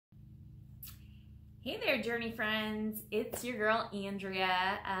Hey there, Journey friends. It's your girl,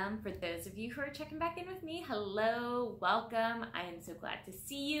 Andrea. For those of you who are checking back in with me, hello, welcome. I am so glad to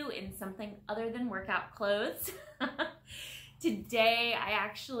see you in something other than workout clothes. Today, I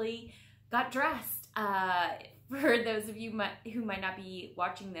actually got dressed. For those of you who might not be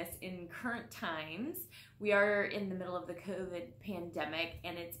watching this in current times, we are in the middle of the COVID pandemic,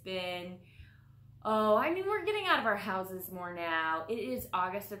 and it's been, we're getting out of our houses more now. It is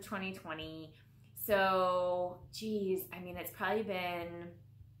August of 2020. So, geez, it's probably been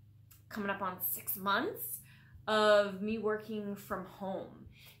coming up on 6 months of me working from home.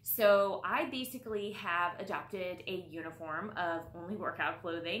 So I basically have adopted a uniform of only workout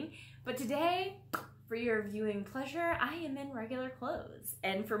clothing. But today, for your viewing pleasure, I am in regular clothes.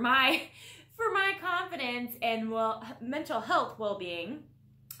 And for my confidence and mental health well-being,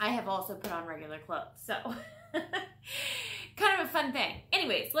 I have also put on regular clothes. So, kind of a fun thing.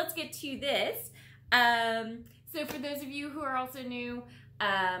 Anyways, let's get to this. So for those of you who are also new,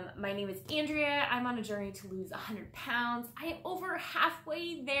 my name is Andrea. I'm on a journey to lose 100 pounds. I am over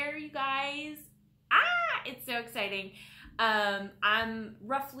halfway there, you guys. It's so exciting. I'm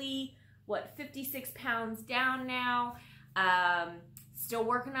roughly, 56 pounds down now. Still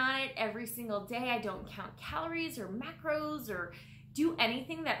working on it every single day. I don't count calories or macros or do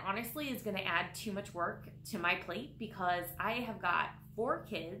anything that honestly is going to add too much work to my plate, because I have got 4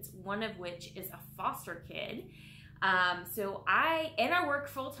 kids, one of which is a foster kid. So I work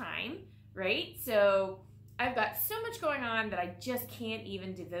full time, right? So I've got so much going on that I just can't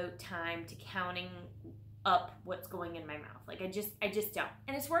even devote time to counting up what's going in my mouth. Like I just don't.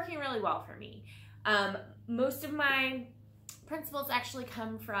 And it's working really well for me. Most of my principles actually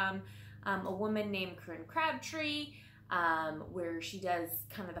come from a woman named Corinne Crabtree, where she does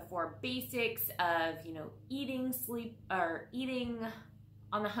kind of the 4 basics of, eating, sleep, or eating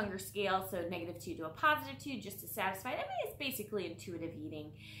on the hunger scale, so -2 to a +2, just to satisfy. It's basically intuitive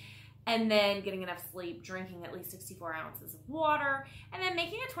eating. And then getting enough sleep, drinking at least 64 ounces of water, and then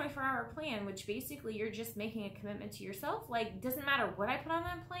making a 24-hour plan, which basically you're just making a commitment to yourself. Like, doesn't matter what I put on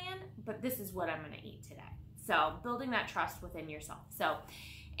that plan, but this is what I'm gonna eat today. So building that trust within yourself. So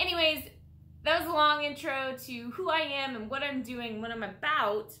anyways, that was a long intro to who I am and what I'm doing, what I'm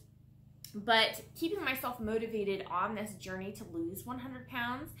about, but keeping myself motivated on this journey to lose 100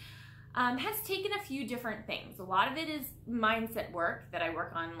 pounds has taken a few different things. A lot of it is mindset work that I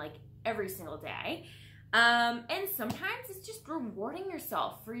work on like every single day. And sometimes it's just rewarding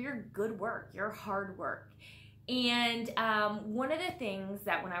yourself for your good work, your hard work. And one of the things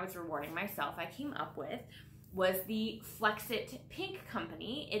that when I was rewarding myself, I came up with was the Flexit Pink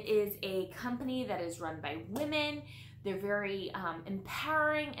company. It is a company that is run by women. They're very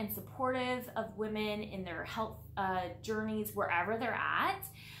empowering and supportive of women in their health journeys wherever they're at.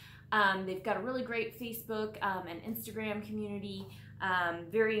 They've got a really great Facebook and Instagram community,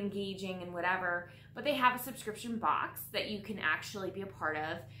 very engaging and whatever, but they have a subscription box that you can actually be a part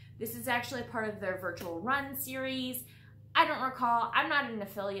of. This is actually a part of their virtual run series. I don't recall, I'm not an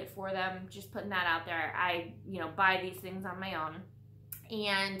affiliate for them, just putting that out there. I, buy these things on my own.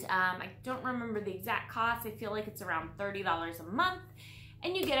 And I don't remember the exact cost. I feel like it's around $30 a month.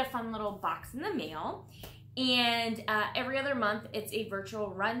 And you get a fun little box in the mail. And every other month, it's a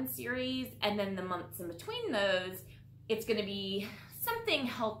virtual run series. And then the months in between those, it's gonna be something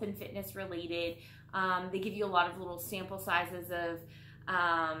health and fitness related. They give you a lot of little sample sizes of,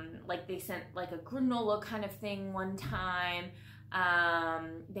 like they sent like a granola kind of thing one time.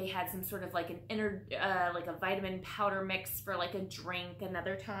 They had some sort of like like a vitamin powder mix for like a drink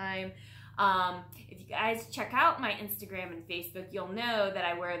another time. If you guys check out my Instagram and Facebook, you'll know that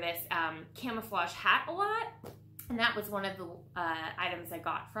I wear this camouflage hat a lot. And that was one of the items I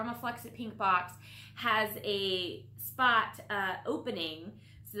got from a Flexit Pink box. Has a spot opening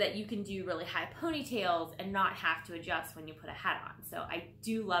so that you can do really high ponytails and not have to adjust when you put a hat on. So I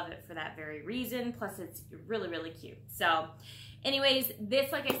do love it for that very reason. Plus it's really, really cute. So anyways, this,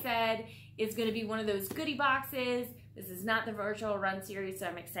 like I said, is gonna be one of those goodie boxes. This is not the virtual run series, so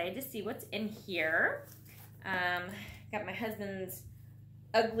I'm excited to see what's in here. Got my husband's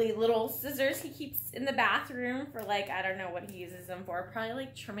ugly little scissors he keeps in the bathroom for like, I don't know what he uses them for, probably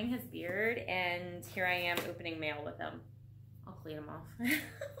like trimming his beard, and here I am opening mail with them. I'll clean them off.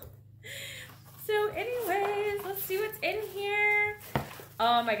 So anyways, let's see what's in here.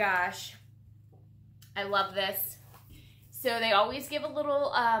 Oh my gosh, I love this. So they always give a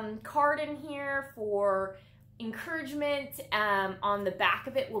little card in here for encouragement. On the back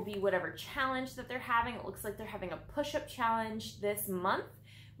of it will be whatever challenge that they're having. It looks like they're having a push-up challenge this month,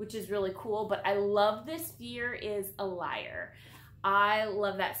 which is really cool. But I love this fear is a liar. I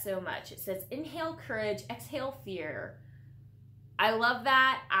love that so much. It says, inhale courage, exhale fear. I love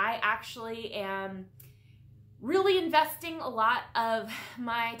that. I actually am really investing a lot of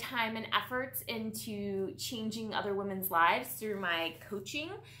my time and efforts into changing other women's lives through my coaching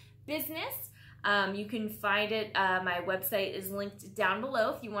business. You can find it, my website is linked down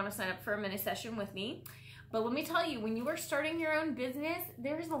below if you want to sign up for a mini session with me. But let me tell you, when you are starting your own business,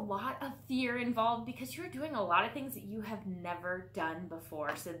 there's a lot of fear involved because you're doing a lot of things that you have never done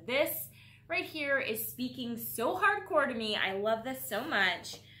before. So this right here is speaking so hardcore to me. I love this so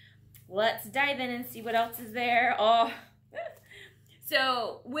much. Let's dive in and see what else is there. Oh,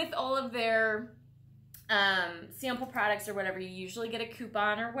 so with all of their sample products or whatever, you usually get a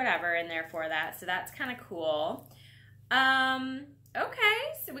coupon or whatever in there for that. So that's kind of cool. Okay,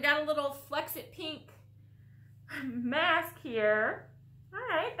 so we got a little Flex It Pink mask here. All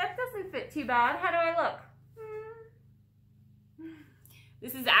right, that doesn't fit too bad. How do I look?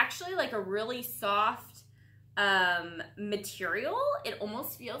 This is actually like a really soft material. It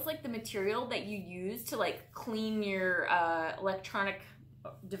almost feels like the material that you use to like clean your electronic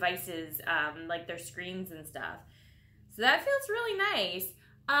devices, like their screens and stuff. So that feels really nice.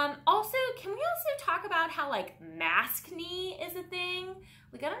 Also, can we also talk about how like mask knee is a thing?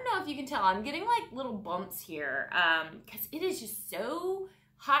 Like, I don't know if you can tell, I'm getting like little bumps here because it is just so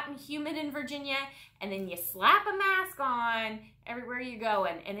hot and humid in Virginia, and then you slap a mask on everywhere you go,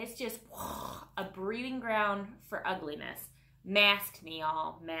 and it's just a breeding ground for ugliness. Mask knee,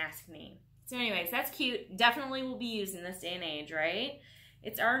 y'all, mask knee. So anyways, that's cute. Definitely will be used in this day and age, right?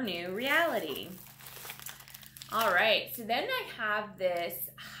 It's our new reality. All right, so then I have this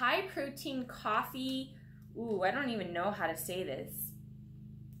high protein coffee. Ooh, I don't even know how to say this.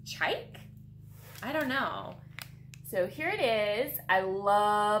 Chike? I don't know. So here it is. I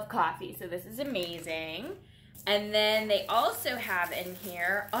love coffee, so this is amazing. And then they also have in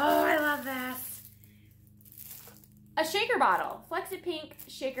here, oh, I love this, a shaker bottle. Flex It Pink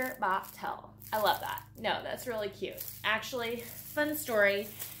shaker bottle. I love that. No, that's really cute. Actually, fun story.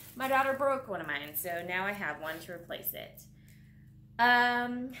 My daughter broke one of mine, so now I have one to replace it.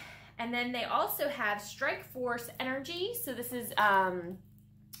 And then they also have Strike Force Energy. So this is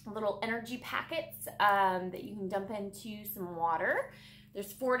little energy packets that you can dump into some water.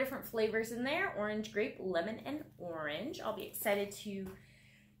 There's 4 different flavors in there: orange, grape, lemon, and orange. I'll be excited to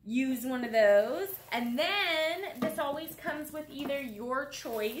use one of those. And then this always comes with either your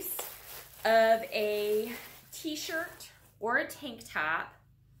choice of a t-shirt or a tank top.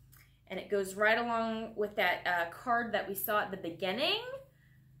 And it goes right along with that card that we saw at the beginning.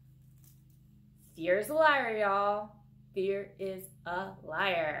 Fear is a liar, y'all. Fear is a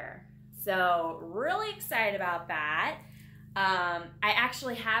liar. So really excited about that. I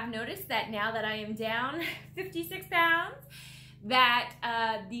actually have noticed that now that I am down 56 pounds,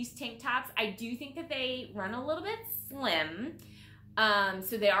 that these tank tops, I do think that they run a little bit slim.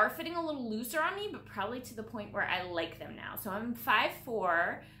 So they are fitting a little looser on me, but probably to the point where I like them now. So I'm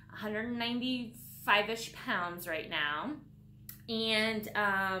 5'4", 195-ish pounds right now. And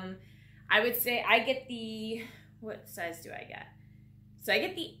I would say I get the, what size do I get? So I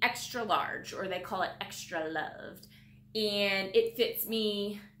get the extra large, or they call it extra loved. And it fits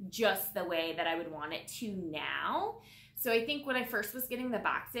me just the way that I would want it to now. So I think when I first was getting the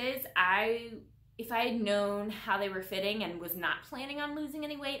boxes, if I had known how they were fitting and was not planning on losing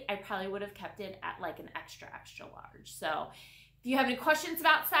any weight, I probably would have kept it at like an extra large. So if you have any questions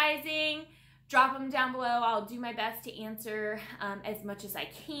about sizing, drop them down below. I'll do my best to answer as much as I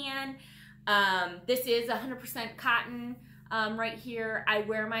can. This is 100% cotton right here. I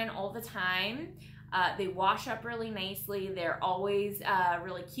wear mine all the time. They wash up really nicely. They're always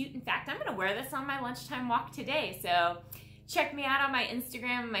really cute. In fact, I'm going to wear this on my lunchtime walk today. So check me out on my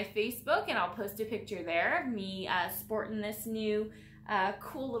Instagram and my Facebook, and I'll post a picture there of me sporting this new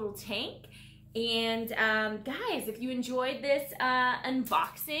cool little tank. And guys, if you enjoyed this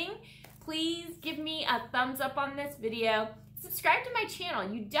unboxing, please give me a thumbs up on this video. Subscribe to my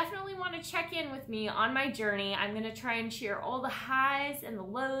channel. You definitely want to check in with me on my journey. I'm going to try and share all the highs and the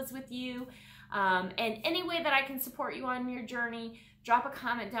lows with you. And any way that I can support you on your journey, drop a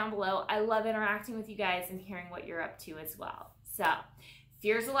comment down below. I love interacting with you guys and hearing what you're up to as well. So,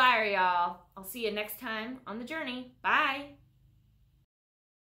 fear's a liar, y'all. I'll see you next time on the journey. Bye.